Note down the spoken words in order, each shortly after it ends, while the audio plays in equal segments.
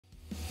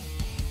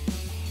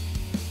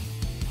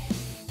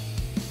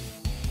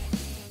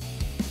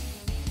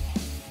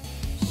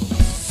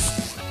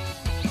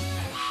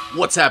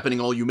What's happening,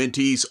 all you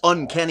minties?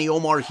 Uncanny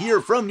Omar here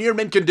from Near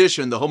Mint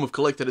Condition, the home of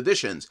collected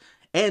editions.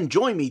 And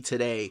join me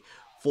today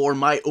for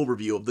my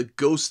overview of the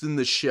Ghost in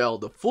the Shell,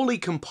 the fully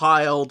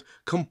compiled,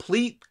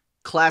 complete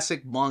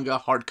classic manga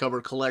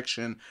hardcover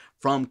collection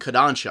from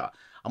Kodansha.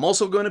 I'm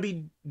also going to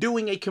be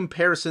doing a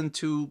comparison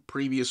to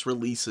previous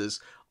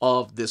releases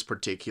of this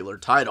particular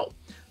title.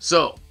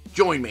 So,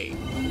 join me.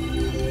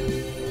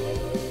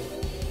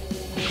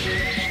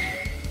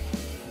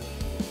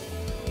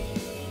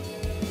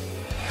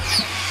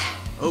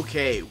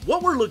 Okay,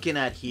 what we're looking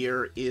at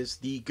here is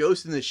the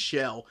Ghost in the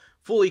Shell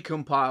fully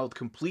compiled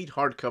complete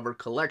hardcover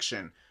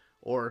collection,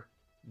 or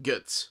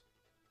GUTS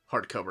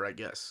hardcover, I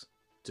guess,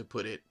 to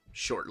put it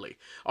shortly.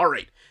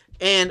 Alright,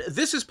 and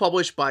this is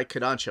published by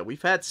Kodansha.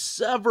 We've had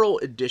several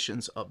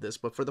editions of this,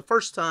 but for the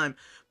first time,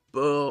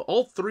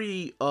 all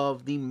three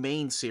of the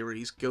main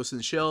series, Ghost in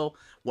the Shell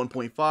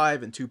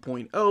 1.5 and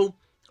 2.0,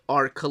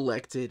 are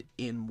collected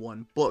in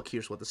one book.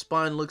 Here's what the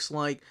spine looks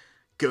like.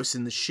 Ghost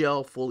in the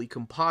Shell fully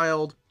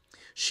compiled.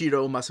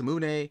 Shiro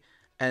Masamune,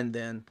 and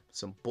then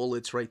some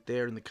bullets right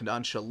there, and the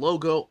Kodansha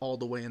logo all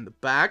the way in the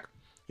back.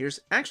 Here's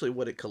actually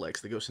what it collects: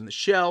 the Ghost in the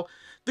Shell,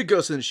 the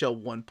Ghost in the Shell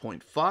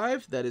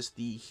 1.5, that is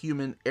the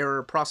human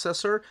error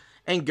processor,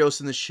 and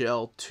Ghost in the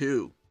Shell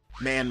 2,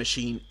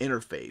 man-machine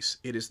interface.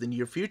 It is the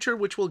near future,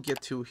 which we'll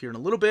get to here in a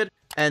little bit,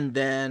 and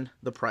then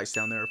the price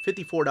down there,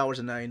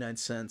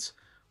 $54.99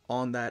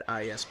 on that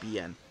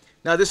ISBN.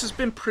 Now, this has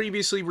been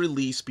previously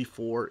released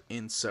before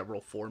in several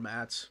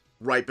formats.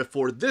 Right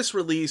before this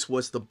release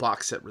was the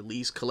box set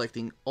release,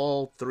 collecting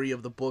all three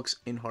of the books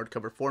in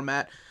hardcover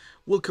format.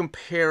 We'll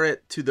compare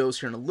it to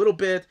those here in a little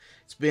bit.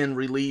 It's been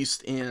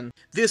released in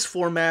this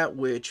format,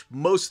 which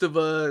most of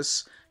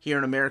us here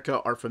in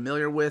America are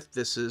familiar with.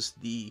 This is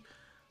the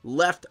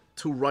left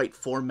to right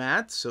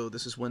format, so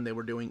this is when they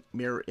were doing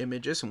mirror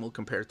images, and we'll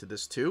compare it to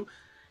this too.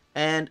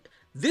 And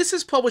this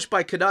is published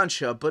by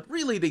Kodansha, but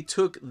really they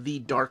took the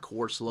Dark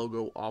Horse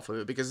logo off of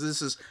it, because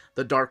this is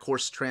the Dark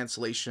Horse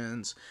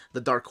translations, the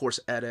Dark Horse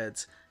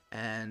edits,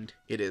 and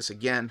it is,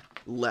 again,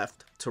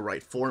 left to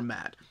right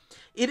format.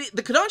 The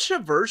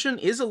Kodansha version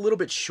is a little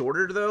bit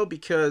shorter, though,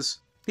 because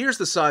here's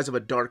the size of a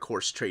Dark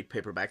Horse trade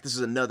paperback. This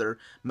is another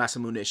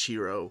Masamune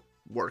Shiro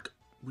work,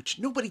 which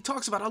nobody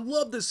talks about. I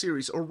love this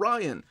series.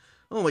 Orion.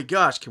 Oh my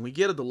gosh, can we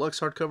get a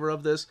deluxe hardcover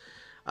of this?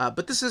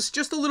 But this is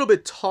just a little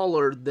bit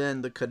taller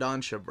than the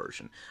Kodansha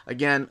version.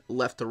 Again,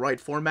 left to right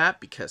format,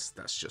 because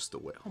that's just the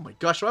way. Oh my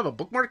gosh, do I have a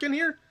bookmark in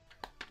here?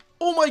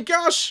 Oh my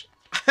gosh!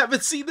 I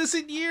haven't seen this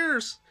in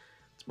years!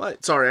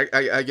 Sorry,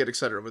 I get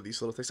excited over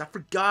these little things. I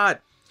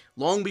forgot!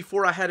 Long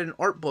before I had an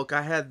art book,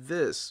 I had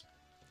this.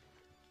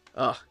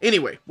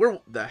 Anyway, where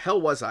the hell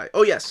was I?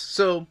 Oh yes,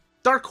 so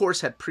Dark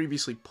Horse had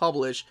previously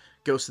published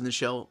Ghost in the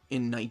Shell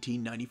in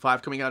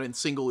 1995, coming out in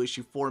single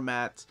issue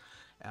formats.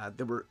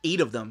 There were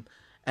 8 of them.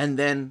 And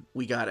then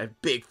we got a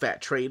big fat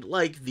trade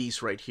like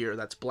these right here.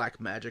 That's Black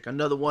Magic,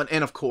 another one.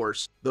 And of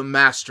course, the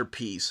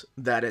masterpiece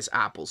that is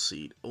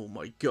Appleseed. Oh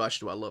my gosh,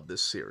 do I love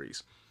this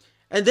series.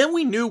 And then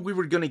we knew we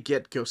were going to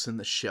get Ghost in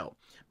the Shell.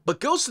 But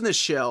Ghost in the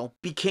Shell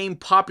became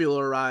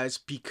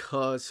popularized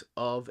because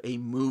of a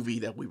movie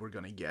that we were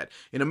going to get.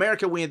 In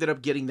America, we ended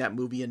up getting that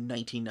movie in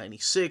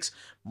 1996.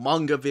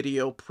 Manga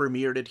Video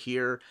premiered it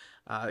here.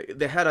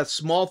 They had a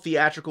small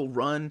theatrical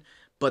run,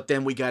 but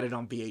then we got it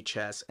on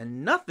VHS.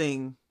 And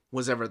nothing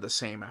was ever the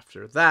same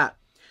after that.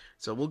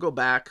 So we'll go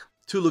back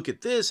to look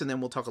at this, and then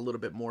we'll talk a little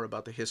bit more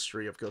about the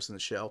history of Ghost in the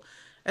Shell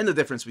and the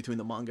difference between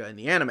the manga and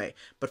the anime.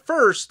 But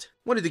first,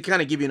 I wanted to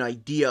kind of give you an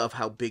idea of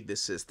how big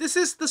this is. This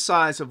is the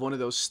size of one of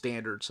those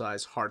standard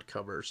size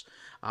hardcovers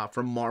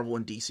from Marvel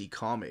and DC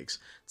Comics.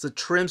 It's a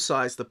trim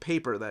size, the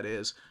paper that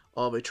is,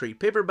 of a trade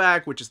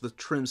paperback, which is the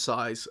trim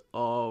size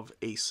of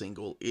a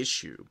single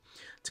issue.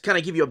 To kind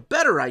of give you a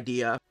better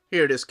idea,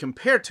 here it is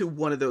compared to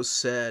one of those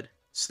said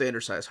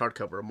standard size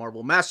hardcover, a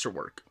Marvel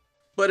Masterwork.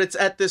 But it's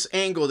at this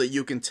angle that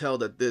you can tell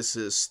that this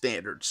is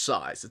standard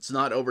size. It's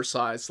not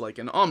oversized like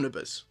an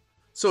omnibus.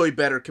 So a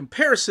better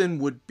comparison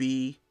would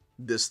be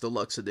this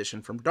deluxe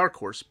edition from Dark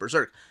Horse,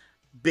 Berserk.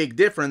 Big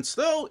difference,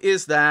 though,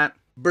 is that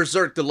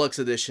Berserk deluxe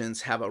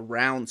editions have a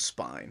round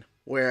spine,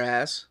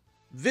 whereas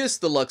this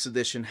deluxe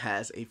edition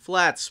has a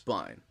flat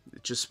spine.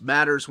 It just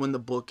matters when the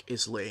book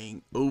is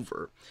laying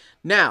over.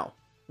 Now,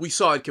 we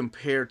saw it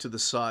compared to the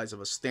size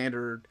of a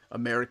standard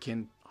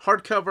American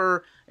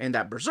hardcover and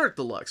that Berserk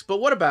Deluxe. But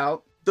what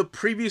about the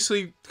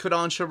previously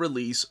Kodansha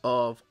release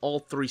of all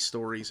 3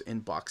 stories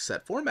in box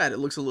set format? It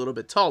looks a little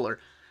bit taller.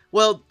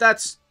 Well,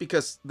 that's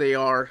because they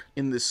are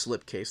in this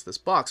slipcase, this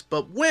box.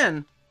 But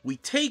when we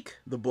take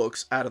the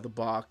books out of the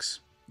box,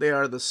 they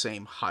are the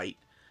same height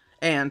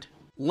and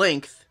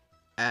length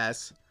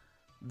as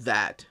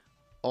that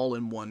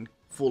all-in-one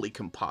fully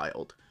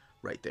compiled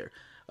right there.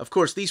 Of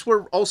course, these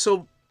were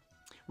also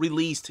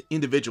released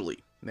individually.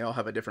 They all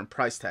have a different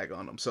price tag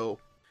on them. So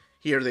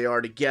here they are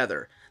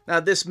together.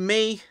 Now, this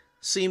may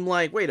seem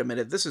like, wait a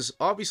minute, this is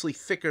obviously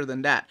thicker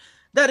than that.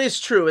 That is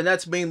true, and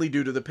that's mainly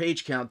due to the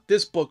page count.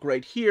 This book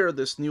right here,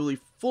 this newly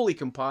fully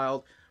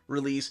compiled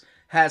release,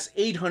 has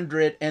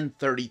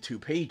 832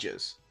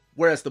 pages.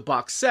 whereas the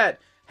box set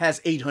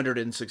has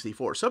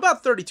 864, so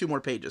about 32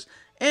 more pages.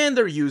 And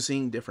they're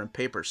using different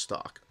paper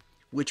stock,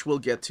 which we'll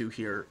get to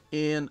here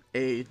in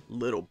a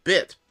little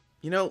bit.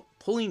 You know,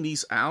 pulling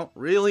these out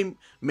really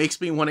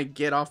makes me want to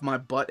get off my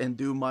butt and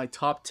do my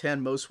top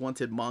 10 most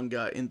wanted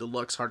manga in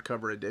deluxe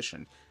hardcover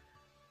edition.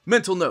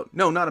 Mental note.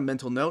 No, not a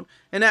mental note.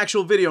 An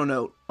actual video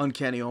note,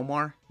 Uncanny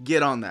Omar.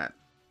 Get on that.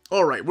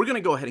 Alright, we're going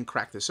to go ahead and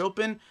crack this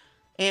open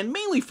and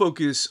mainly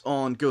focus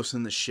on Ghost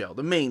in the Shell,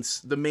 the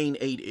main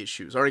 8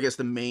 issues, or I guess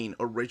the main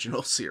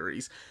original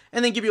series,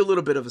 and then give you a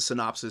little bit of a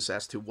synopsis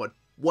as to what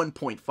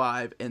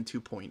 1.5 and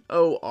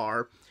 2.0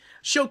 are,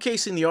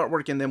 showcasing the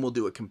artwork, and then we'll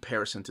do a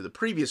comparison to the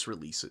previous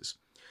releases.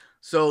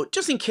 So,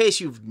 just in case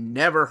you've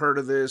never heard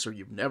of this or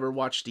you've never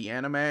watched the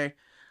anime,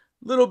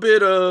 little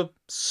bit of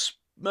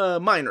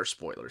minor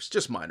spoilers,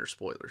 just minor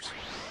spoilers.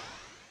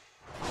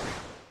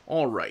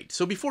 Alright,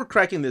 so before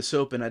cracking this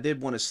open, I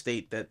did want to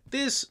state that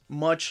this,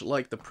 much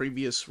like the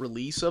previous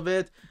release of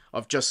it,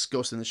 of just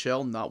Ghost in the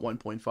Shell, not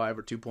 1.5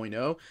 or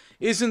 2.0,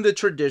 is in the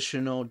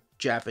traditional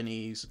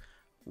Japanese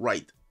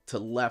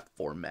right-to-left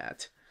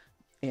format.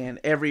 And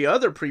every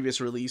other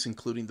previous release,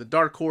 including the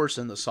Dark Horse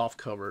and the soft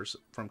covers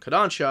from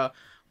Kodansha,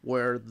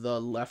 were the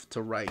left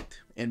to right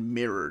and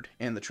mirrored,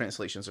 and the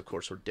translations, of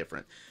course, were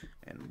different.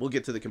 And we'll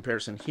get to the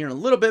comparison here in a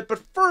little bit, but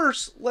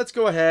first, let's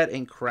go ahead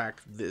and crack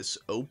this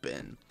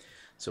open.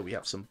 So we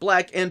have some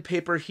black end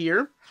paper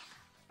here.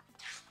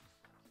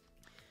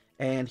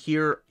 And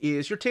here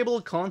is your table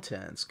of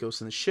contents.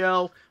 Ghost in the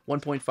Shell,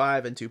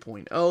 1.5 and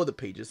 2.0, the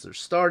pages they're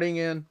starting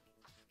in,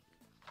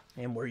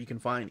 and where you can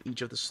find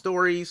each of the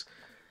stories.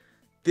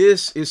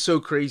 This is so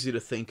crazy to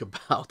think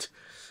about.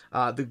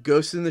 The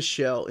Ghost in the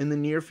Shell. In the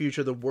near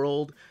future, the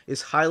world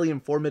is highly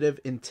informative,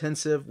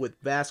 intensive, with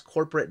vast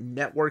corporate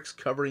networks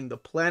covering the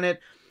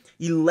planet,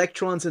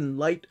 electrons and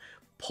light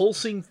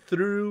pulsing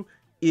through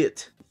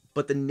it.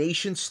 But the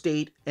nation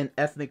state and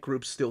ethnic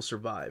groups still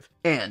survive.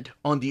 And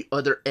on the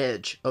other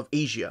edge of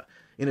Asia,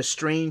 in a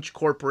strange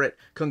corporate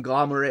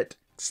conglomerate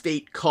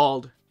state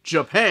called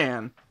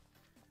Japan,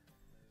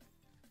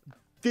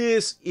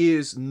 this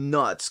is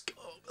nuts.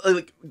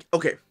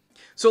 Okay,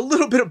 so a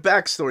little bit of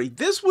backstory.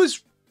 This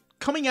was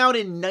coming out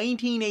in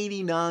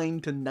 1989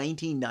 to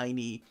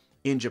 1990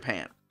 in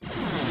Japan.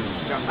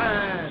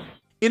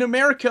 In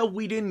America,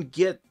 we didn't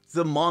get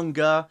the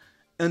manga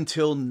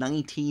until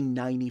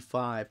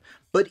 1995.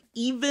 But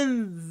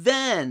even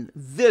then,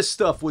 this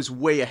stuff was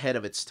way ahead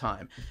of its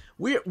time.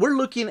 We're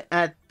looking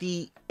at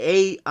the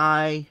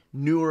AI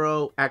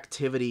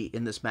neuroactivity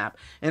in this map.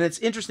 And it's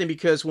interesting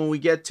because when we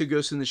get to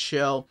Ghost in the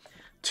Shell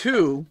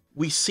 2,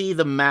 we see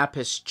the map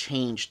has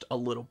changed a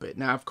little bit.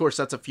 Now, of course,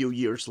 that's a few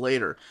years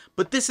later.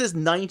 But this is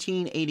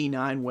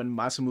 1989 when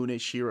Masamune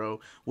Shirow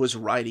was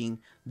writing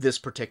this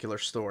particular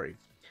story.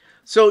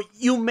 So,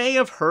 you may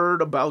have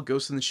heard about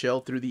Ghost in the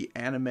Shell through the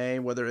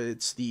anime, whether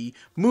it's the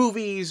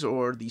movies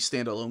or the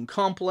standalone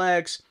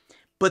complex,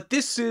 but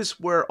this is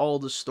where all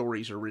the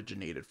stories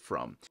originated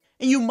from.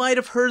 And you might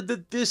have heard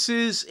that this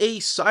is a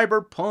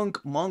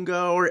cyberpunk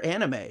manga or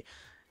anime.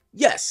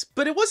 Yes,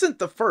 but it wasn't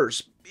the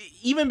first.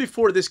 Even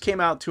before this came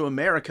out to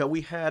America,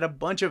 we had a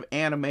bunch of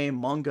anime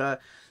and manga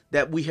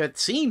that we had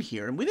seen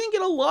here, and we didn't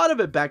get a lot of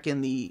it back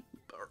in the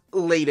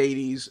late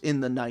 80s,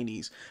 in the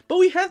 90s. But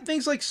we had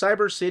things like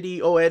Cyber City,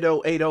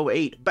 Oedo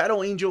 808,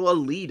 Battle Angel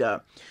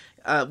Alita.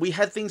 We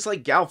had things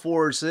like Gal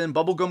Force and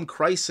Bubblegum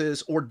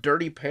Crisis or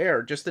Dirty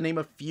Pair, just to name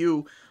a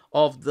few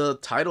of the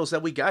titles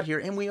that we got here.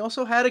 And we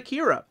also had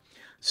Akira.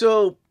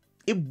 So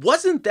it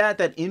wasn't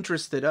that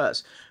interested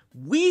us.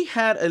 We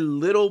had a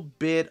little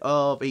bit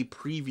of a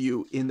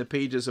preview in the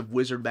pages of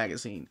Wizard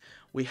Magazine.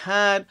 We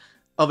had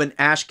of an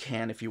ash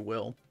can, if you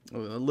will. A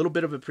little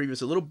bit of a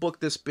preview, a little book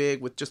this big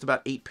with just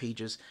about 8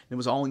 pages. And it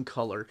was all in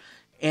color.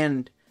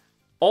 And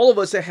all of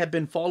us that had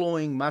been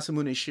following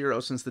Masamune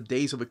Shirow since the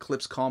days of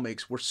Eclipse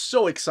Comics were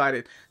so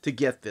excited to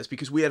get this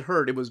because we had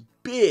heard it was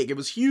big, it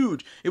was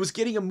huge, it was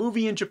getting a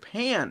movie in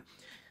Japan.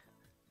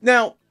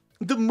 Now,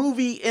 the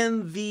movie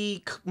and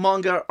the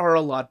manga are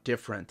a lot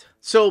different.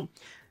 So,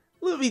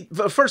 let me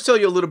first tell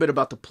you a little bit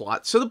about the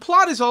plot. So, the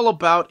plot is all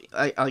about,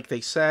 like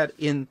they said,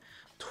 in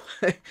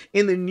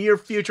the near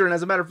future, and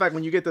as a matter of fact,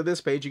 when you get to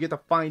this page, you get to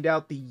find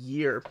out the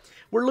year.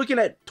 We're looking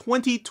at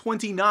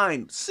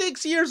 2029,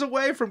 6 years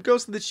away from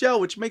Ghost in the Shell,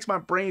 which makes my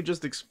brain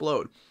just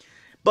explode.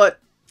 But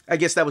I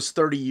guess that was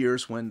 30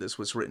 years when this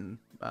was written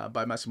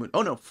by Masamune.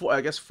 Oh no, I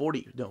guess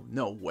 40.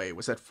 No way.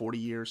 Was that 40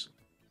 years?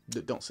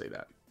 Don't say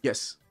that.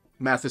 Yes,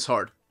 math is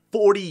hard.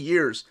 40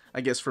 years,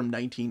 I guess, from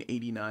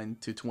 1989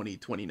 to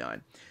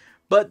 2029.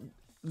 But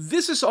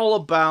this is all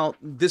about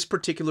this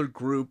particular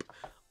group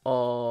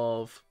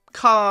of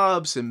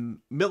cops and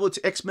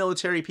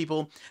ex-military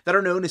people that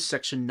are known as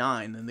Section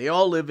 9, and they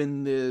all live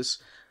in this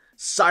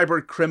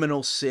cyber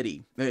criminal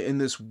city, in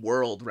this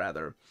world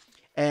rather,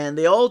 and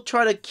they all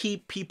try to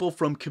keep people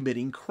from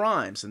committing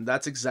crimes, and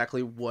that's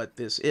exactly what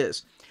this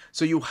is.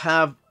 So you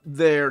have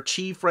their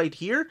chief right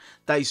here,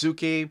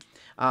 Daisuke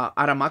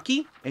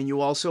Aramaki, and you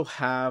also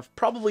have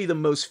probably the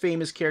most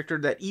famous character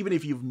that even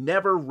if you've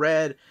never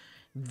read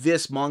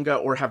this manga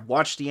or have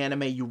watched the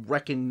anime, you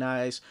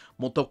recognize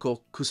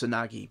Motoko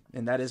Kusanagi,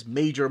 and that is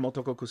Major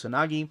Motoko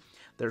Kusanagi.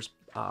 There's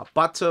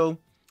Bato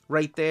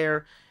right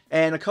there,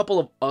 and a couple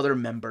of other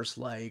members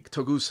like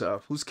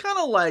Togusa, who's kind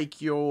of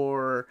like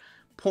your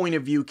point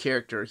of view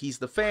character. He's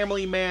the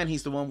family man,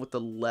 he's the one with the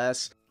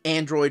less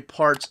android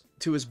parts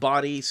to his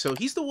body, so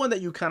he's the one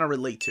that you kind of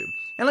relate to.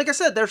 And like I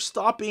said, they're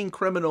stopping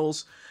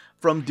criminals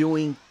from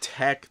doing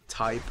tech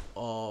type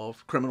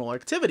of criminal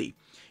activity,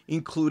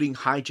 including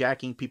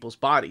hijacking people's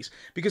bodies.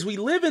 Because we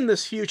live in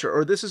this future,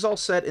 or this is all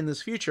set in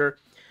this future,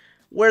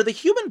 where the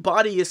human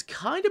body has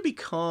kind of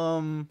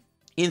become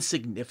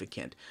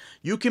insignificant.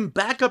 You can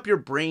back up your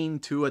brain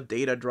to a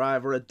data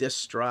drive or a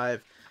disk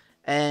drive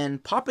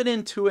and pop it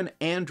into an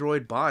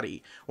android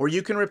body, or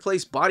you can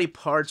replace body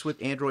parts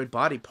with android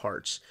body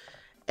parts.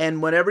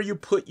 And whenever you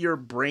put your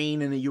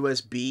brain in a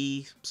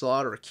USB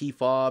slot or a key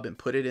fob and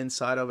put it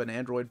inside of an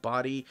android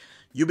body,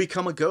 you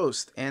become a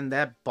ghost, and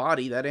that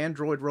body, that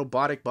android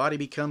robotic body,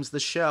 becomes the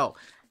shell.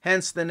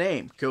 Hence the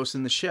name, Ghost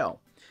in the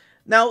Shell.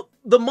 Now,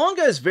 the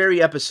manga is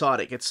very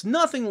episodic. It's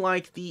nothing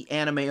like the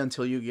anime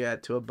until you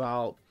get to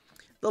about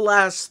the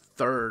last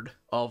third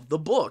of the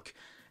book.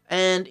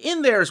 And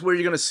in there is where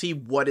you're going to see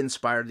what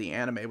inspired the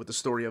anime with the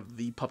story of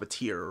the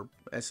puppeteer.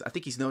 As I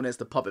think he's known as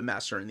the puppet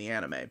master in the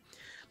anime.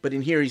 But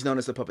in here, he's known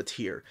as the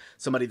puppeteer,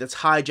 somebody that's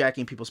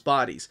hijacking people's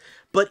bodies.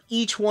 But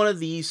each one of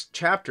these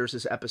chapters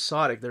is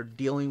episodic. They're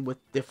dealing with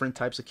different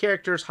types of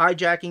characters,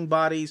 hijacking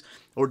bodies,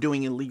 or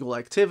doing illegal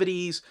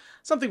activities.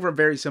 Something from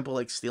very simple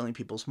like stealing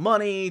people's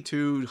money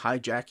to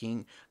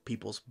hijacking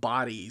people's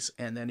bodies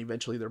and then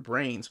eventually their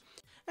brains.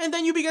 And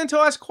then you begin to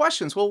ask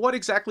questions. Well, what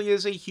exactly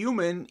is a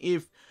human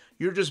if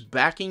you're just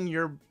backing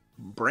your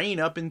brain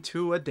up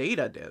into a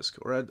data disk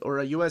or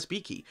a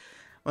USB key?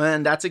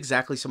 And that's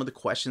exactly some of the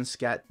questions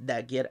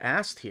that get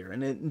asked here.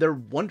 And they're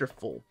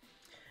wonderful.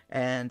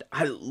 And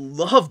I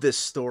love this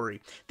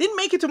story. Didn't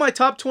make it to my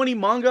top 20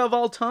 manga of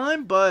all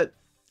time, but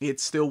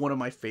it's still one of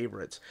my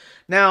favorites.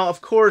 Now,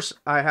 of course,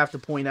 I have to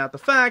point out the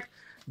fact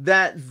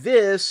that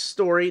this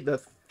story, the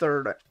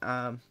third,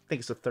 I think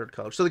it's the third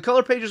color. So the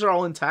color pages are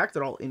all intact.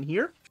 They're all in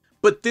here.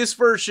 But this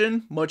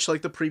version, much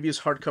like the previous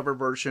hardcover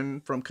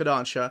version from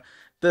Kodansha,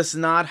 does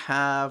not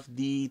have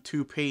the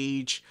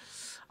 2-page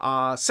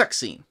sex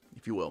scene,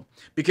 if you will,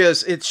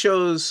 because it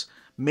shows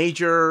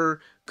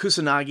Major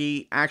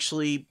Kusanagi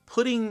actually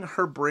putting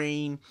her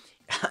brain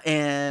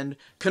and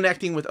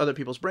connecting with other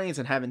people's brains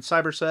and having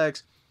cyber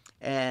sex,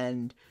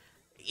 and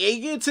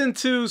it gets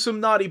into some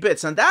naughty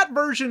bits. And that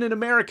version in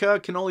America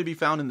can only be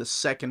found in the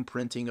second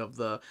printing of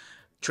the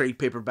trade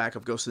paperback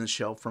of Ghost in the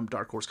Shell from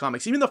Dark Horse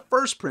Comics. Even the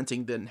first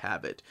printing didn't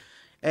have it.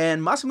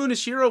 And Masamune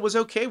Nishiro was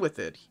okay with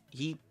it.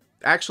 He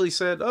actually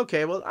said,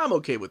 okay, well, I'm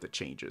okay with the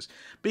changes,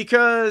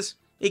 because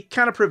it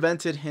kind of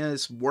prevented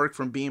his work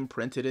from being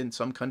printed in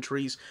some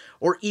countries,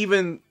 or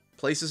even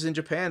places in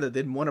Japan that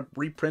didn't want to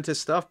reprint his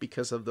stuff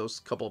because of those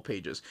couple of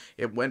pages.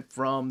 It went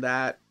from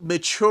that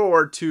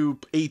mature to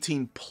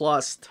 18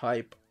 plus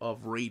type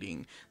of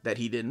rating that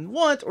he didn't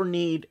want or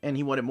need, and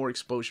he wanted more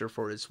exposure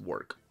for his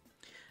work.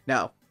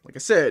 Now, like I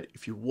said,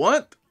 if you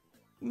want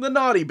the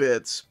naughty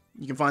bits,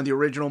 you can find the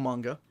original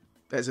manga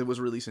as it was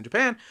released in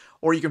Japan,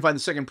 or you can find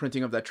the second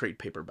printing of that trade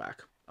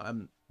paperback.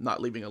 I'm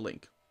not leaving a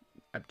link.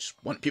 I just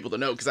want people to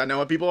know, because I know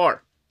how people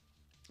are.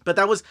 But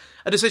that was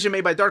a decision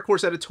made by Dark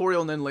Horse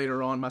Editorial, and then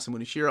later on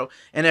Masamune Nishiro,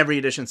 and every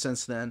edition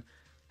since then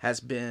has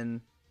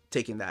been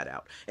taking that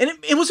out. And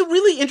it was a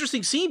really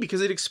interesting scene,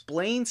 because it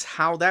explains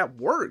how that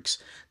works,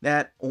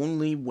 that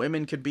only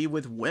women could be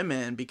with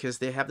women because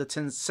they have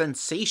the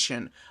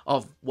sensation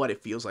of what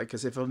it feels like.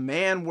 Because if a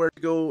man were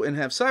to go and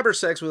have cyber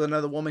sex with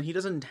another woman, he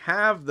doesn't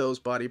have those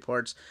body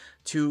parts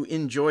to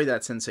enjoy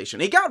that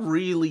sensation. It got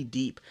really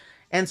deep.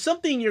 And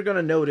something you're going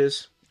to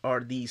notice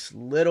are these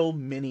little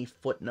mini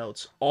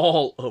footnotes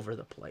all over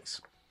the place.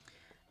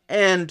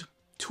 And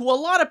to a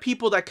lot of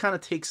people, that kind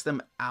of takes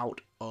them out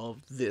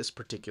of this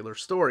particular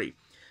story.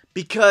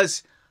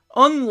 Because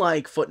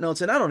unlike footnotes,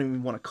 and I don't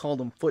even want to call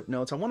them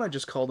footnotes, I want to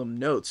just call them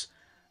notes,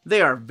 they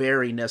are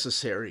very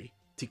necessary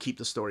to keep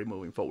the story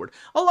moving forward.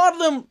 A lot of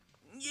them,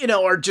 you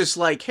know, are just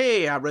like,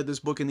 hey, I read this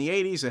book in the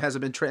 80s, it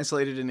hasn't been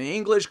translated into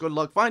English, good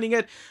luck finding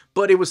it,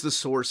 but it was the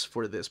source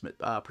for this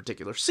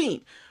particular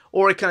scene.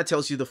 Or it kind of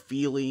tells you the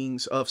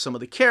feelings of some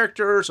of the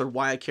characters, or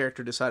why a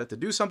character decided to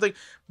do something.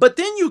 But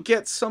then you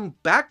get some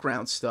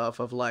background stuff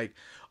of like,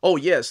 oh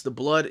yes, the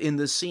blood in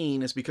this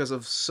scene is because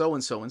of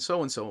so-and-so and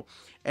so-and-so.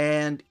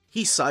 And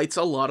he cites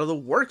a lot of the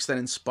works that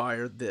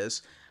inspired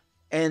this.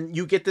 And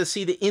you get to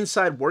see the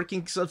inside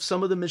workings of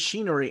some of the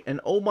machinery.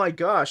 And oh my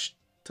gosh,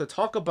 to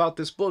talk about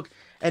this book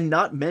and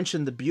not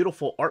mention the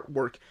beautiful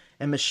artwork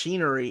and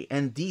machinery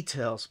and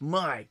details,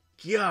 my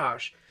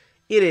gosh,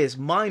 it is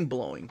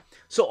mind-blowing.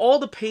 So all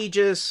the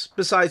pages,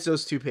 besides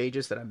those 2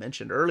 pages that I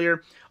mentioned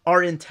earlier,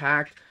 are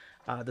intact.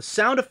 The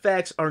sound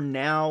effects are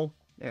now,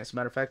 as a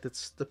matter of fact,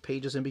 it's the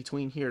pages in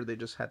between here. They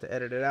just had to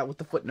edit it out with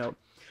the footnote.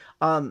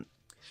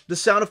 The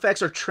sound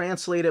effects are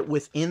translated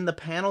within the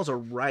panels or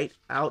right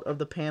out of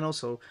the panel.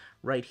 So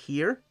right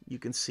here, you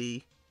can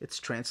see it's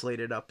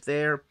translated up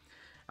there.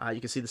 You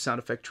can see the sound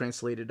effect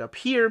translated up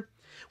here,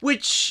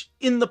 which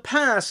in the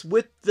past,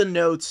 with the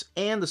notes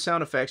and the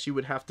sound effects, you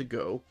would have to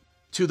go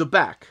to the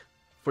back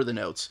for the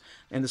notes.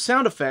 And the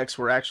sound effects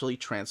were actually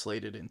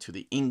translated into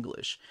the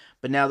English.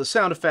 But now the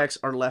sound effects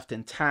are left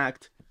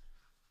intact,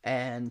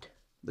 and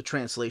the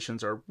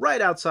translations are right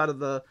outside of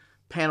the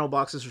panel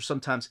boxes, or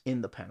sometimes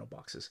in the panel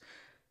boxes.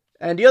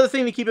 And the other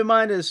thing to keep in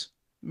mind is,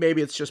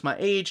 maybe it's just my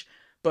age,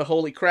 but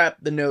holy crap,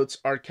 the notes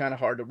are kind of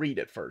hard to read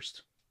at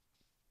first.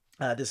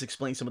 This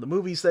explains some of the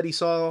movies that he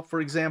saw,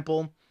 for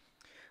example.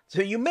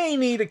 So you may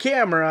need a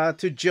camera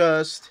to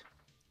just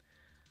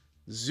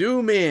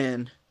zoom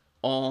in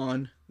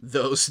on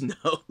those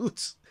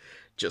notes,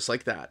 just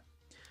like that.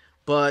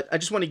 But I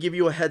just want to give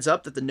you a heads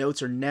up that the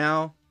notes are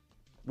now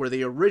where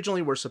they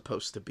originally were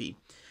supposed to be.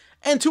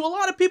 And to a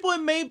lot of people,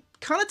 it may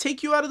kind of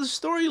take you out of the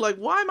story. Like,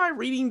 why am I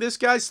reading this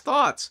guy's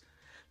thoughts?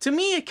 To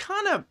me, it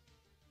kind of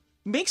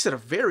makes it a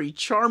very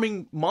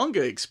charming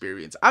manga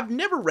experience. I've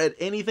never read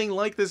anything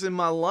like this in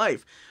my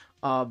life,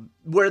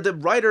 where the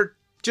writer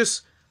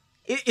just,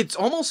 it's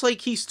almost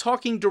like he's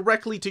talking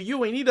directly to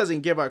you, and he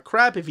doesn't give a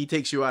crap if he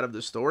takes you out of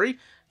the story.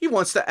 He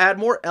wants to add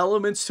more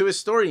elements to his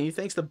story, and he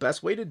thinks the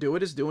best way to do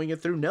it is doing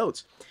it through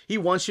notes. He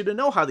wants you to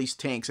know how these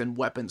tanks and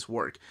weapons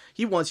work.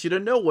 He wants you to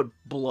know what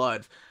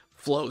blood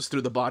flows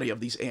through the body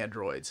of these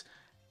androids.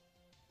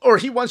 Or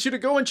he wants you to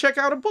go and check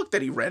out a book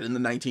that he read in the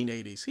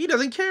 1980s. He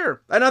doesn't care.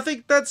 And I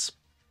think that's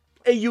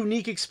a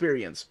unique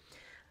experience.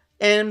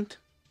 And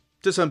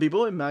to some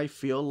people, it might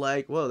feel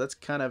like, well, that's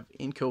kind of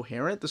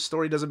incoherent. The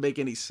story doesn't make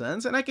any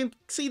sense. And I can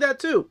see that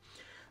too.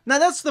 Now,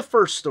 that's the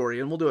first story.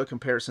 And we'll do a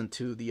comparison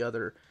to the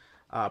other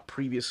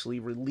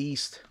previously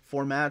released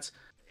formats.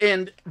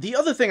 And the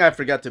other thing I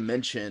forgot to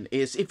mention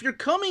is, if you're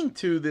coming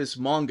to this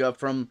manga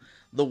from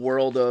the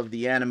world of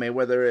the anime,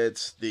 whether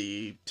it's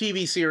the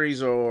TV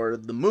series or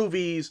the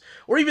movies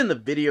or even the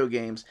video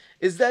games,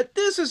 is that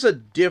this is a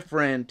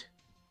different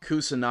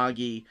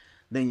Kusanagi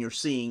than you're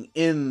seeing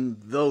in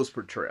those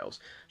portrayals.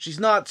 She's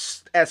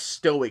not as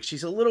stoic.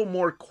 She's a little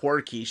more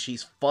quirky.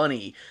 She's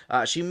funny.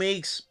 She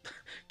makes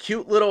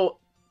cute little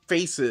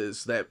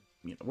faces that,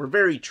 you know, were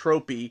very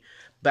tropey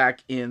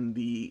back in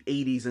the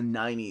 80s and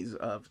 90s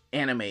of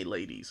anime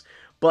ladies.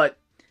 But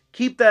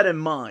keep that in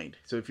mind.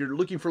 So if you're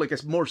looking for like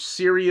a more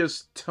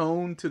serious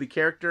tone to the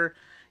character,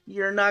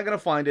 you're not going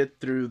to find it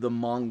through the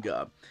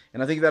manga.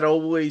 And I think that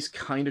always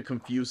kind of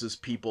confuses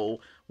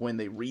people when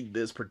they read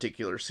this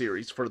particular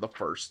series for the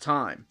first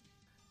time.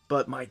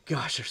 But my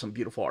gosh, there's some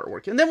beautiful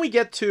artwork. And then we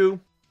get to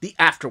the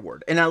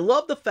afterword. And I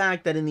love the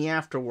fact that in the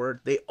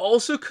afterword, they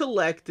also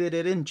collected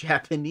it in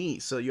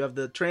Japanese. So you have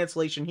the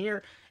translation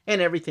here and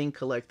everything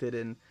collected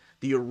in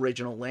the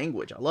original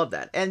language. I love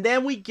that. And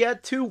then we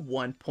get to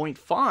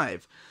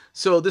 1.5.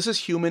 So this is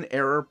human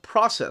error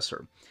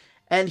processor.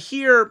 And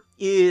here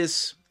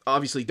is,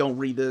 obviously don't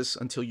read this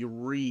until you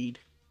read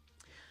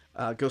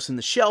Ghost in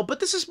the Shell,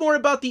 but this is more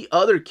about the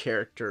other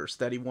characters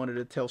that he wanted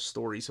to tell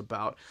stories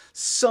about.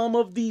 Some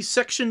of the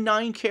Section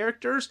 9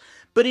 characters,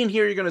 but in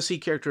here you're going to see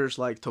characters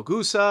like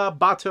Togusa,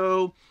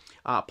 Bato,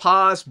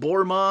 Paz,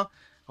 Borma.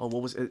 Oh,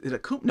 what was it?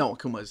 Akuma? No,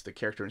 Akuma is the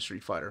character in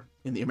Street Fighter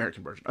in the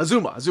American version.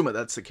 Azuma,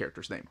 that's the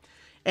character's name.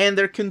 And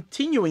they're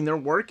continuing their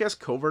work as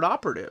covert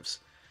operatives.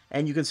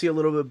 And you can see a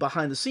little bit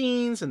behind the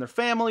scenes and their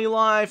family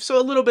life, so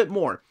a little bit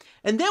more.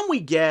 And then we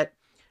get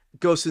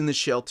Ghost in the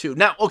Shell 2.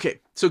 Now, okay,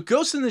 so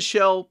Ghost in the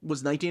Shell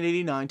was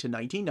 1989 to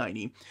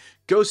 1990.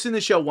 Ghost in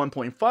the Shell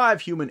 1.5,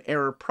 Human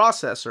Error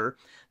Processor,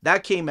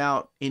 that came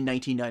out in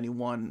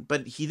 1991,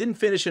 but he didn't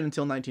finish it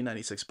until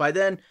 1996. By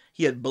then,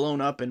 he had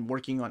blown up and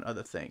working on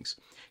other things.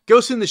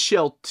 Ghost in the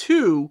Shell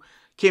 2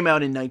 came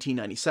out in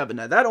 1997.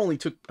 Now, that only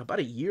took about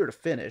a year to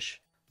finish.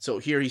 So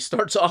here he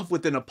starts off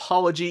with an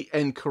apology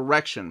and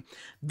correction.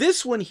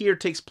 This one here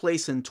takes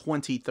place in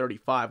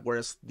 2035,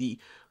 whereas the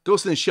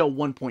Ghost in the Shell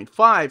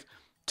 1.5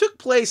 took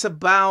place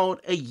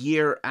about a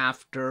year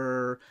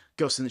after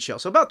Ghost in the Shell.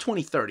 So about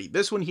 2030.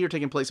 This one here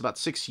taking place about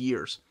 6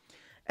 years.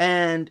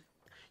 And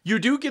you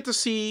do get to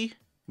see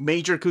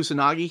Major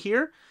Kusanagi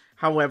here.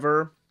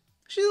 However,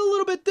 she's a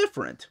little bit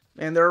different.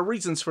 And there are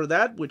reasons for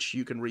that, which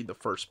you can read the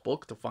first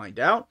book to find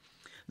out.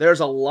 There's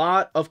a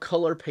lot of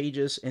color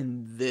pages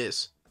in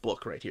this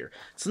book right here.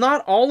 It's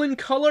not all in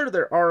color.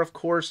 There are, of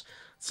course,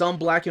 some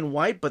black and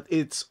white, but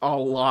it's a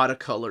lot of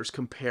colors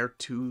compared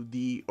to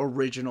the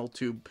original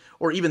two,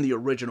 or even the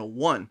original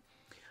one.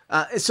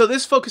 So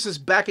this focuses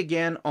back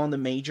again on the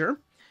Major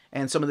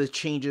and some of the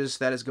changes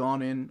that has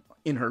gone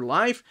in her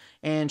life.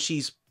 And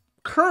she's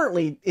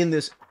currently, in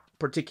this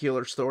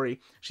particular story,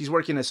 she's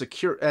working as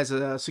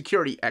a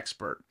security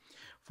expert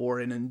for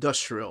an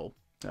industrial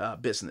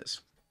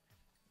business.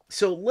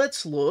 So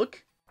let's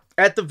look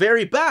at the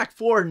very back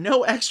for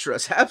no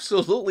extras.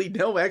 Absolutely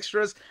no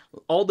extras.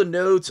 All the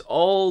notes,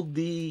 all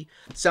the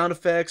sound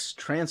effects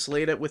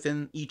translated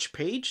within each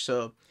page.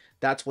 So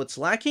that's what's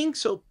lacking.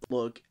 So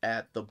look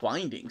at the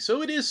binding.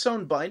 So it is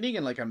sewn binding,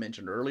 and like I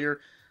mentioned earlier,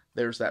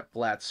 there's that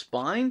flat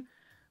spine.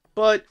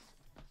 But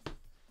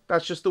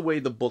that's just the way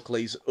the book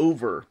lays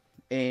over.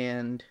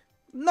 And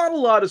Not a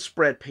lot of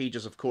spread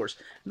pages, of course.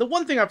 The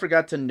one thing I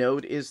forgot to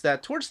note is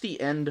that towards the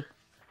end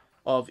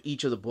of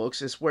each of the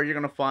books is where you're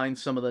going to find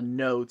some of the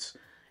notes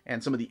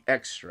and some of the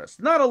extras.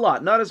 Not a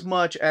lot, not as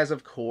much as,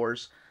 of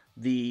course,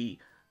 the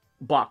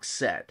box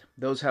set.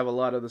 Those have a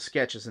lot of the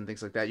sketches and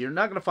things like that. You're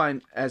not going to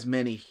find as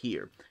many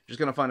here. You're just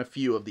going to find a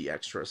few of the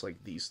extras,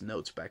 like these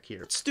notes back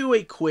here. Let's do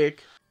a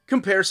quick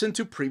comparison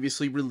to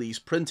previously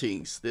released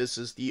printings. This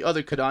is the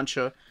other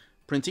Kodansha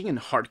printing in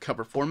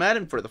hardcover format,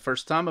 and for the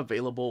first time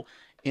available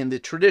in the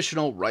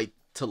traditional right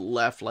to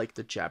left like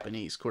the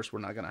Japanese. Of course, we're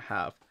not going to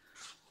have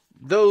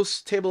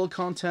those table of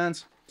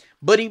contents,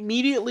 but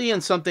immediately,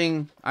 and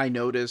something I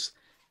noticed,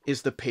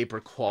 is the paper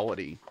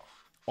quality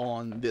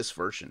on this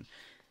version.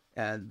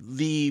 And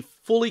the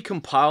fully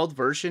compiled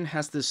version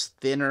has this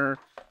thinner,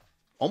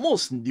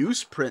 almost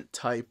newsprint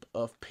type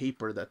of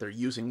paper that they're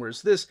using,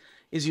 whereas this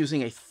is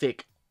using a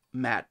thick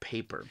matte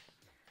paper.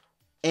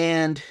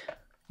 And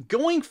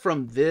going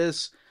from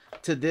this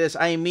to this,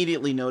 I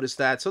immediately noticed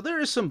that. So there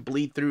is some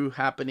bleed through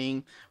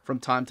happening from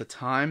time to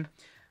time,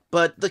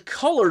 but the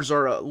colors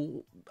are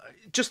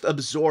just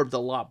absorbed a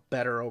lot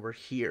better over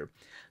here.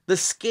 The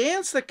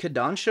scans that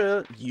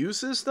Kodansha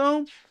uses,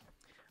 though,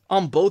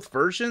 on both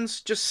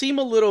versions, just seem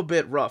a little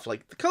bit rough.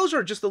 Like, the colors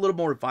are just a little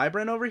more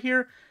vibrant over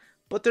here,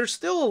 but they're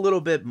still a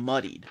little bit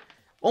muddied.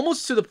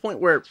 Almost to the point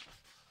where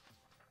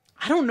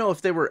I don't know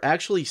if they were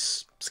actually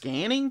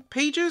scanning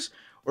pages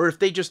or if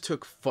they just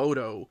took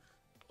photo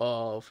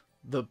of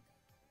the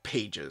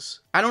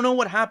pages. I don't know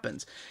what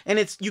happens.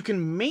 And you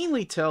can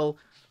mainly tell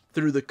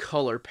through the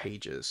color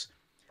pages.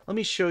 Let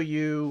me show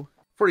you,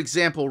 for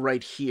example,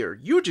 right here.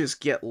 You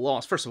just get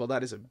lost. First of all,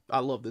 I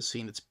love this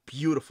scene. It's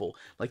beautiful.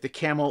 Like, the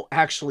camo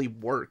actually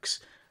works.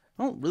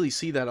 I don't really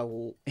see that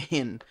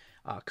in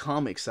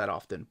comics that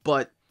often,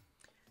 but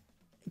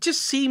it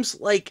just seems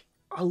like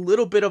a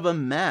little bit of a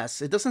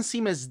mess. It doesn't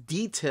seem as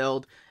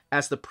detailed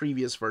as the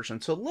previous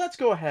version. So let's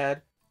go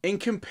ahead and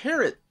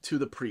compare it to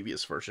the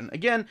previous version.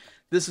 Again,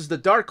 this is the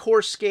Dark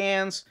Horse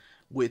scans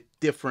with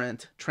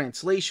different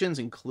translations,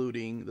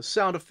 including the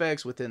sound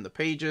effects within the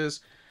pages.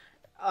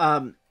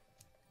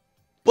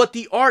 But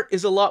the art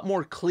is a lot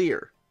more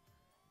clear.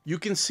 You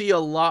can see a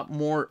lot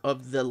more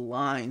of the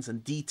lines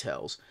and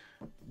details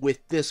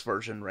with this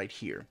version right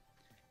here.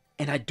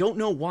 And I don't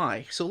know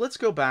why. So let's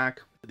go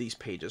back to these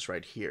pages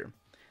right here.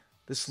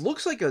 This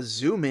looks like a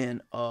zoom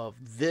in of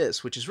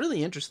this, which is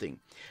really interesting.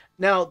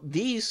 Now,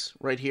 these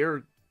right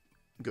here,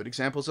 good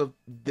examples of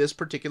this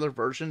particular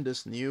version,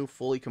 this new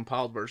fully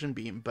compiled version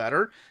being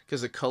better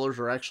because the colors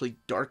are actually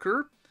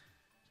darker.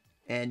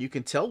 And you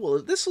can tell,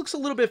 well, this looks a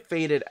little bit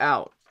faded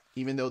out,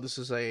 even though this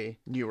is a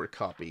newer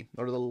copy,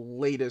 or the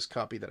latest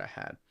copy that I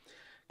had.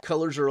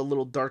 Colors are a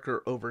little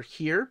darker over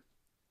here,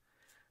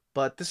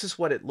 but this is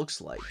what it looks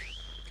like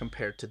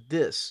compared to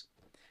this.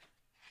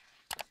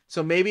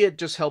 So maybe it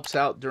just helps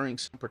out during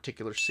some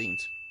particular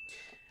scenes.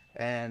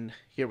 And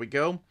here we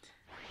go.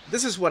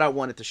 This is what I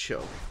wanted to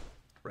show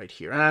right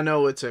here. And I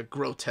know it's a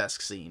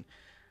grotesque scene,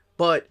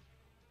 but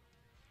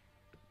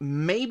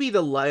maybe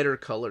the lighter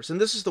colors,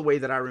 and this is the way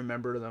that I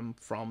remember them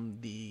from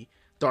the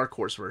Dark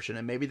Horse version,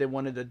 and maybe they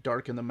wanted to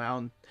darken them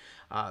out,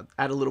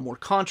 add a little more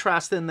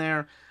contrast in there.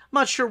 I'm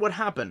not sure what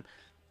happened,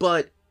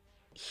 but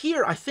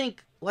here I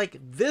think like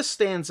this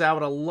stands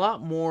out a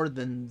lot more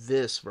than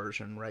this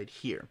version right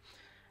here,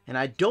 and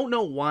I don't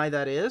know why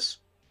that is.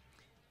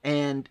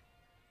 And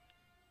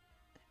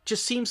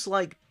just seems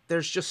like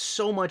there's just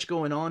so much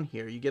going on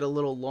here. You get a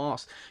little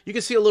lost. You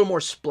can see a little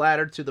more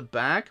splattered to the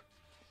back.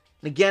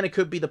 And again, it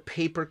could be the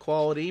paper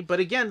quality, but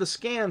again, the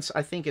scans,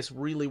 I think, is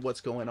really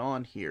what's going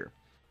on here.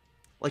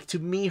 Like, to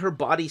me, her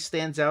body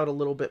stands out a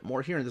little bit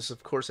more here, and this is,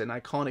 of course, an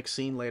iconic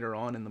scene later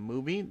on in the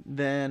movie,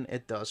 than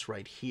it does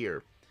right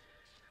here.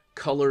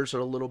 Colors are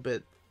a little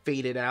bit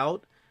faded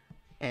out,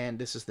 and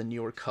this is the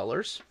newer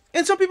colors.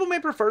 And some people may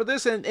prefer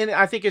this, and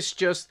I think it's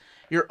just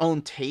your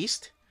own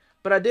taste,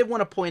 but I did want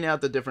to point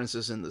out the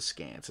differences in the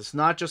scans. It's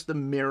not just the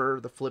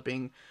mirror, the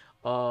flipping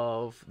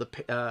of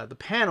the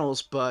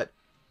panels, but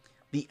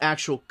the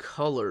actual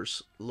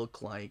colors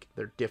look like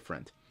they're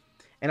different.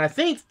 And I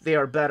think they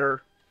are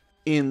better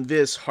in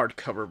this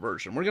hardcover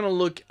version. We're going to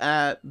look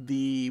at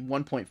the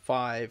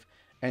 1.5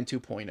 and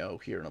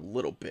 2.0 here in a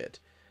little bit.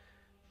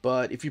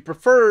 But if you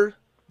prefer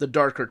the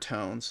darker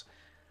tones,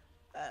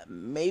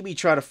 maybe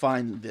try to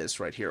find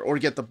this right here, or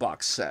get the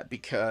box set,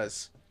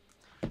 because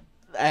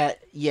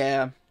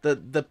yeah,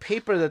 the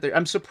paper that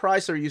I'm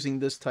surprised they're using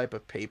this type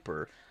of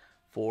paper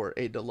for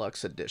a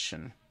deluxe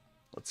edition.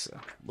 Let's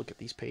look at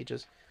these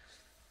pages.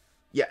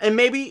 Yeah, and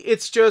maybe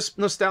it's just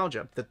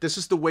nostalgia, that this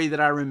is the way that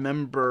I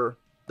remember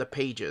the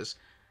pages,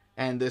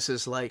 and this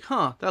is like,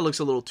 huh, that looks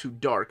a little too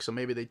dark, so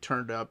maybe they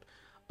turned up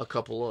a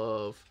couple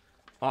of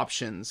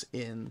options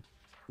in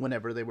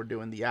whenever they were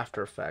doing the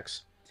After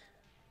Effects.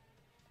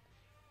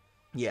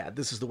 Yeah,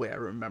 this is the way I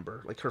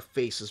remember. Like, her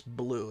face is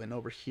blue, and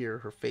over here,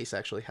 her face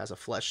actually has a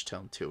flesh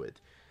tone to it.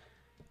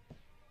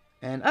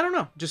 And I don't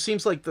know, just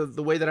seems like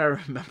the way that I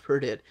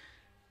remembered it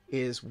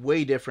is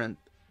way different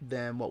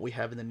than what we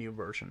have in the new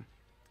version.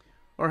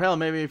 Or hell,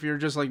 maybe if you're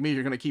just like me,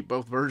 you're going to keep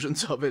both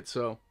versions of it,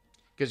 so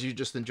because you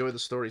just enjoy the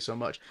story so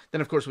much. Then,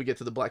 of course, we get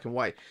to the black and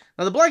white.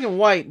 Now, the black and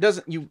white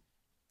doesn't, you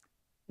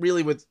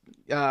really, with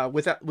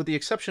the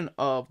exception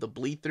of the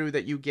bleed through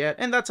that you get,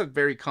 and that's a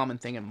very common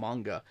thing in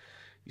manga.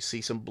 You see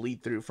some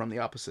bleed through from the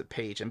opposite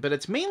page, but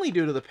it's mainly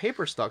due to the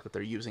paper stock that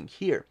they're using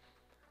here.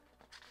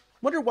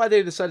 Wonder why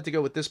they decided to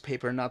go with this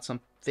paper and not some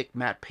thick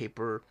matte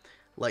paper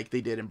like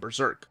they did in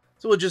Berserk.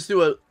 So we'll just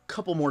do a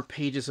couple more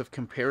pages of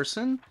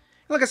comparison.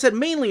 Like I said,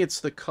 mainly it's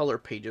the color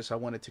pages I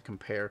wanted to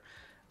compare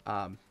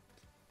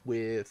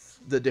with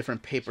the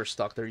different paper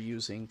stock they're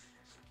using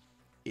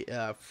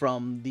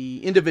from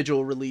the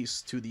individual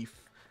release to the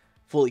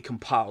fully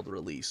compiled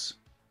release.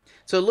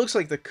 So it looks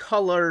like the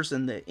colors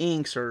and the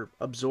inks are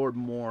absorbed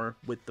more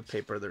with the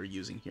paper they're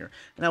using here.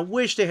 And I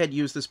wish they had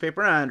used this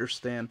paper. I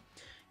understand,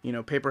 you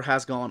know, paper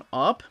has gone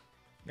up,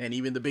 and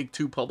even the big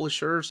two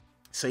publishers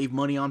save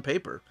money on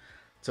paper.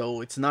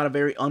 So it's not a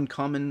very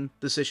uncommon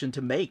decision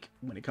to make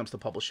when it comes to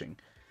publishing.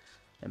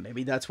 And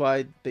maybe that's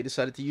why they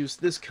decided to use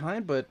this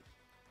kind, but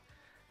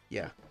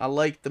yeah, I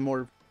like the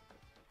more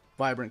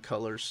vibrant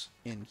colors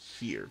in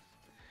here.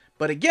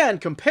 But again,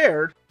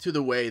 compared to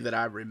the way that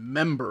I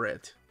remember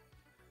it,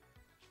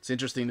 it's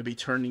interesting to be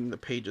turning the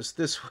pages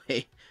this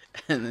way,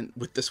 and then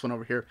with this one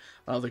over here,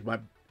 I don't think my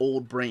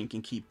old brain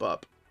can keep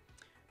up.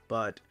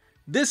 But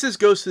this is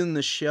Ghost in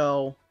the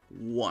Shell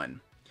 1.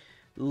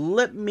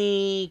 Let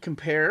me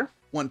compare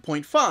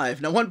 1.5.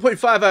 Now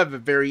 1.5 I have a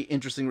very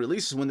interesting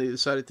release. When they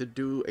decided to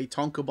do a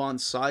tankobon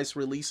size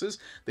releases,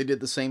 they did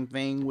the same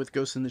thing with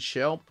Ghost in the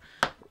Shell,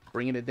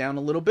 bringing it down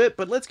a little bit.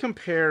 But let's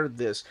compare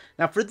this.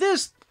 Now for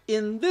this,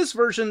 in this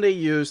version they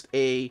used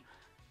a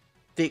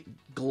thick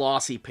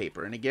glossy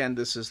paper, and again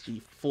this is the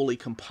fully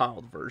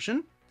compiled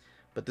version,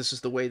 but this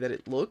is the way that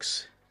it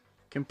looks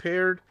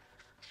compared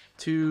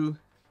to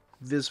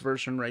this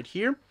version right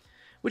here,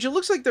 which it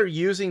looks like they're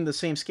using the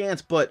same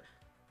scans, but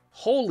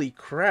holy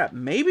crap,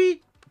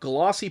 maybe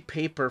glossy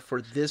paper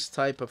for this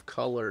type of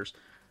colors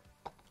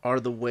are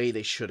the way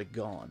they should have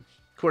gone.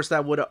 Of course,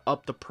 that would have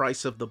upped the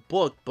price of the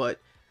book, but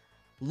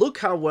look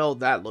how well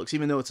that looks,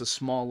 even though it's a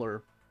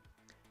smaller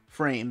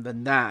frame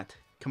than that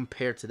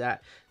compared to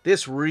that.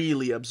 This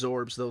really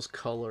absorbs those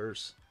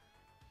colors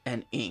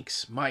and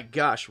inks. My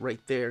gosh,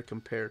 right there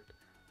compared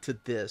to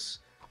this.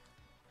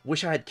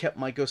 Wish I had kept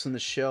my Ghost in the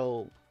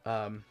Shell.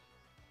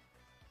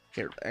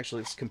 Here,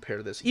 actually, let's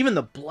compare this. Even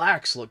the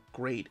blacks look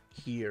great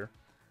here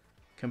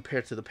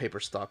compared to the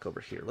paper stock over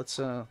here. Let's,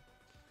 so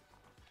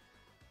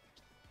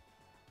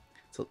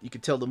you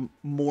can tell the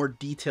more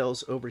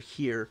details over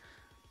here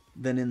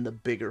than in the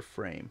bigger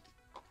frame.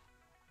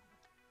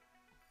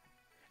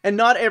 And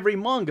not every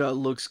manga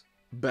looks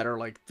better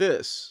like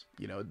this.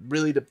 You know, it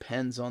really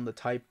depends on the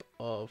type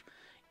of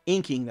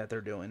inking that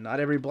they're doing. Not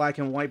every black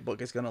and white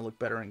book is going to look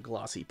better in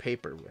glossy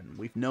paper, and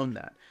we've known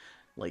that.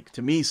 Like,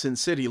 to me, Sin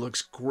City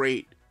looks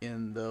great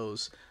in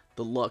those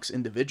deluxe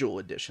individual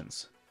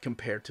editions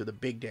compared to the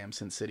big damn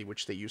Sin City,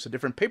 which they use a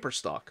different paper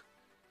stock.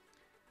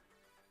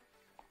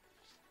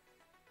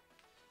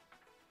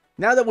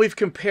 Now that we've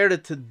compared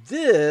it to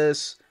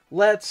this,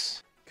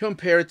 let's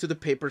compare it to the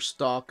paper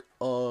stock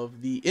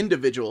of the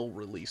individual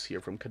release here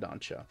from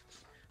Kodansha.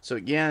 So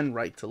again,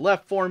 right to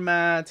left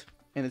format,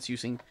 and it's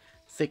using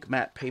thick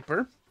matte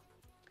paper.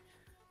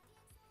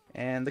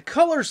 And the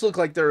colors look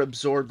like they're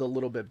absorbed a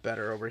little bit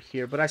better over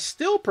here, but I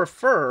still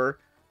prefer,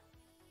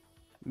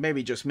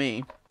 maybe just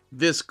me,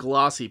 this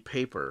glossy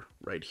paper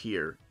right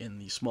here in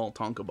the small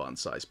tankobon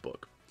size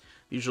book.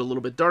 These are a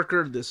little bit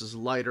darker, this is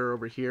lighter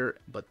over here,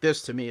 but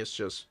this to me is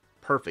just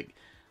perfect.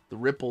 The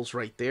ripples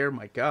right there,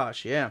 my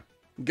gosh, yeah.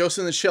 Ghost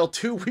in the Shell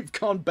 2, we've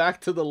gone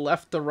back to the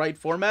left to right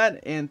format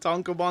and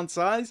tankobon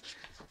size,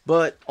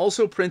 but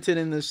also printed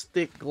in this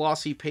thick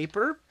glossy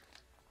paper.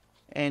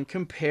 And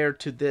compared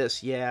to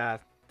this, yeah,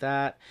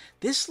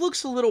 this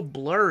looks a little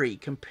blurry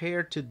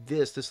compared to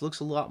this. This looks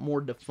a lot more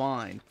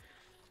defined.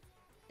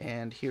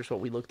 And here's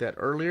what we looked at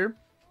earlier.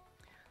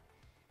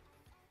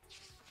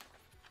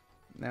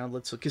 Now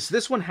let's look, because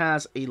this one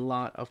has a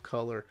lot of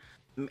color.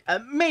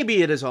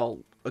 Maybe it is all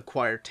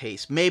acquired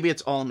taste. Maybe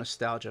it's all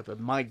nostalgia, but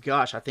my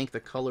gosh, I think the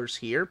colors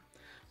here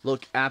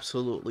look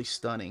absolutely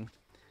stunning.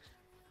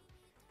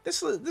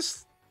 This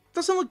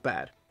doesn't look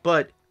bad,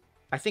 but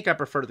I think I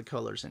prefer the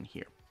colors in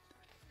here.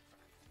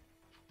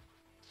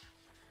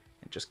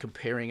 And just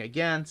comparing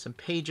again, some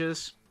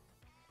pages.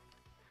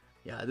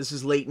 Yeah, this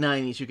is late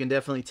 90s. You can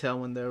definitely tell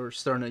when they were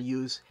starting to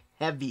use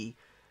heavy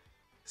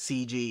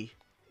CG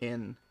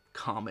in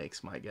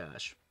comics, my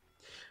gosh.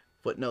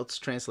 Footnotes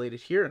translated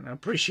here, and I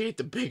appreciate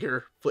the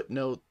bigger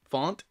footnote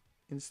font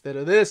instead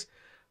of this.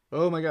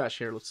 Oh my gosh,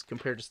 here, let's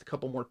compare just a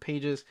couple more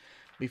pages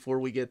before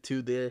we get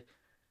to the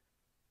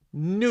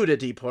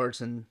nudity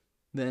parts, and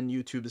then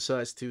YouTube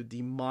decides to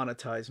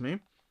demonetize me.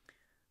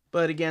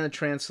 But again, the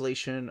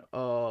translation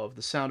of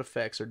the sound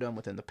effects are done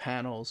within the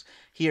panels.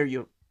 Here,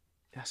 you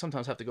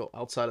sometimes have to go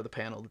outside of the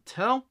panel to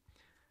tell,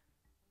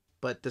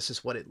 but this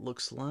is what it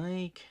looks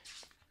like.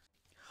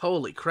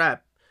 Holy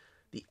crap,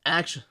 the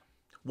action,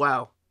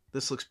 wow.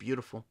 This looks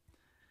beautiful.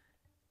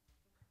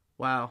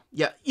 Wow.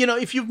 Yeah, you know,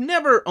 if you've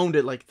never owned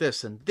it like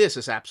this, then this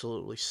is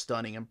absolutely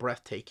stunning and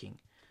breathtaking.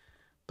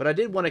 But I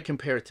did want to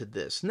compare it to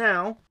this.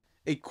 Now,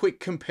 a quick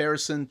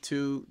comparison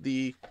to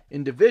the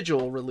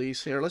individual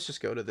release here. Let's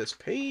just go to this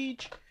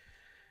page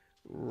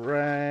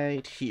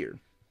right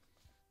here.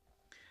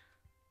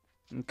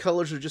 And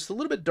colors are just a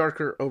little bit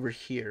darker over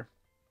here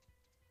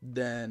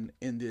than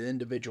in the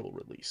individual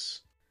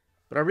release.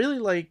 But I really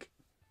like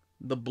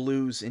the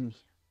blues in.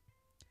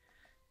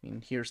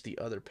 And here's the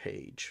other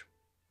page.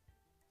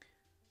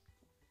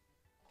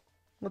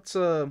 Let's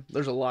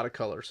there's a lot of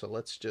color, so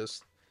let's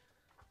just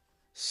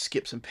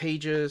skip some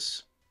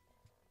pages.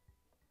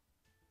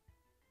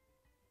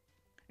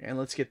 And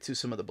let's get to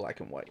some of the black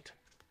and white.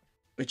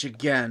 Which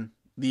again,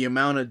 the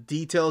amount of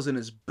details in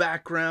his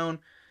background,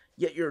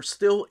 yet you're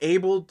still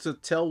able to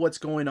tell what's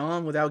going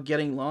on without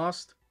getting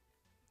lost.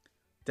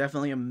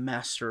 Definitely a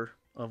master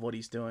of what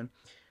he's doing.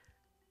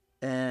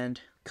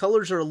 And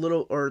colors are a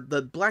little, or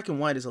the black and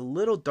white is a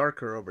little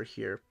darker over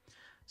here.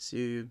 So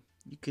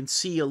you can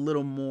see a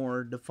little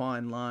more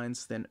defined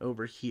lines than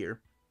over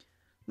here.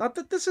 Not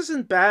that this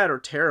isn't bad or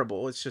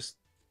terrible, it's just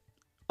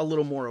a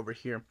little more over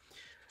here.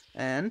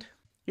 And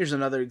here's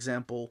another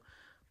example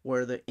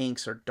where the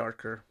inks are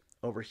darker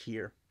over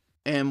here.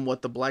 And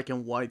what the black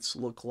and whites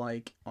look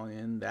like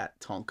in that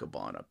Tonka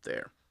bond up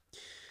there.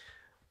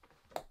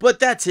 But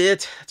that's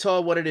it. That's all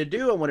I wanted to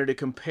do. I wanted to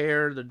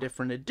compare the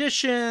different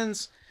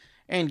editions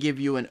and give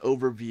you an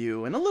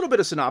overview and a little bit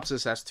of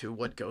synopsis as to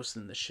what Ghost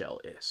in the Shell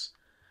is.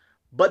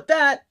 But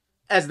that,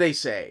 as they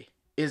say,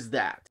 is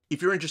that.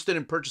 If you're interested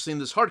in purchasing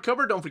this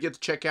hardcover, don't forget to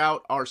check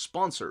out our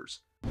sponsors.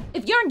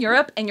 If you're in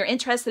Europe and you're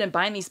interested in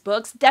buying these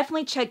books,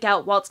 definitely check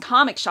out Walt's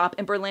Comic Shop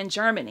in Berlin,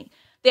 Germany.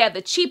 They have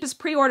the cheapest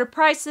pre-order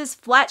prices,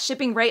 flat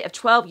shipping rate of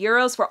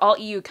 €12 for all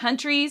EU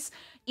countries,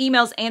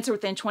 emails answered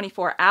within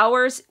 24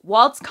 hours,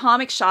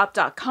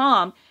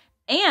 waltscomicshop.com,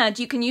 and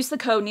you can use the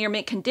code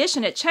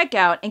nearmintcondition at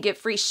checkout and get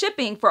free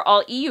shipping for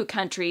all EU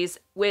countries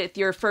with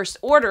your first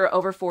order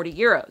over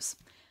 €40.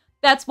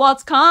 That's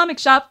Walt's Comic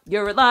Shop,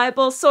 your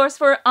reliable source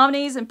for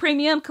omnis and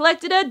premium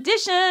collected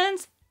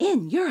editions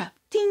in Europe.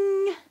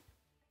 Ding!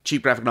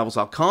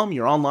 CheapGraphicNovels.com,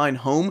 your online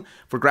home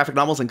for graphic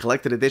novels and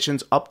collected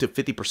editions up to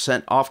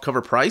 50% off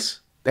cover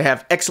price. They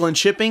have excellent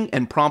shipping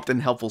and prompt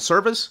and helpful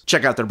service.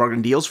 Check out their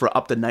bargain deals for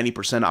up to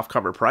 90% off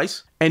cover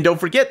price. And don't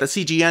forget that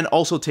CGN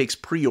also takes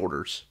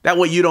pre-orders. That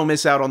way you don't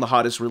miss out on the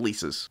hottest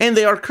releases. And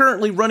they are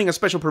currently running a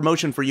special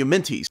promotion for you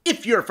Minties.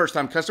 If you're a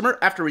first-time customer,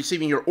 after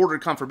receiving your order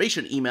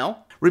confirmation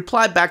email,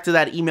 reply back to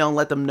that email and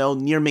let them know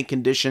Near Mint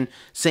Condition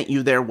sent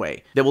you their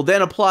way. They will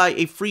then apply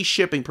a free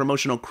shipping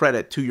promotional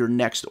credit to your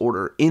next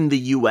order in the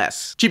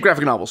US. Cheap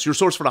Graphic Novels, your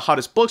source for the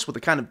hottest books with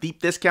the kind of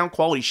deep discount,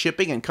 quality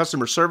shipping, and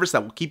customer service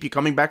that will keep you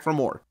coming back for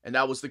more. And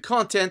that was the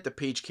content, the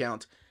page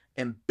count,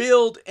 and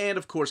build, and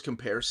of course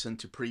comparison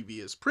to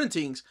previous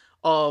printings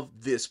of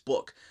this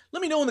book.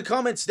 Let me know in the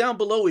comments down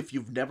below if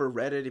you've never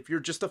read it, if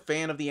you're just a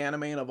fan of the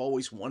anime and have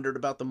always wondered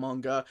about the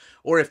manga,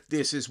 or if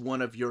this is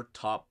one of your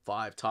top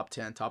 5, top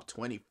 10, top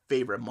 20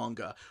 favorite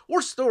manga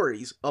or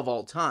stories of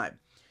all time.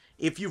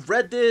 If you've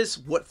read this,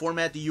 what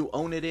format do you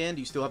own it in?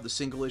 Do you still have the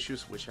single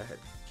issues? Wish I had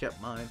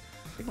kept mine.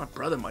 I think my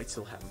brother might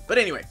still have them. But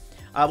anyway,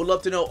 I would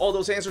love to know all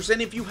those answers,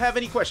 and if you have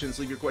any questions,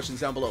 leave your questions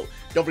down below.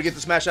 Don't forget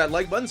to smash that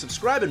like button,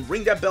 subscribe, and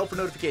ring that bell for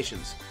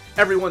notifications.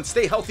 Everyone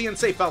stay healthy and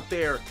safe out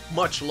there.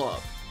 Much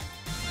love.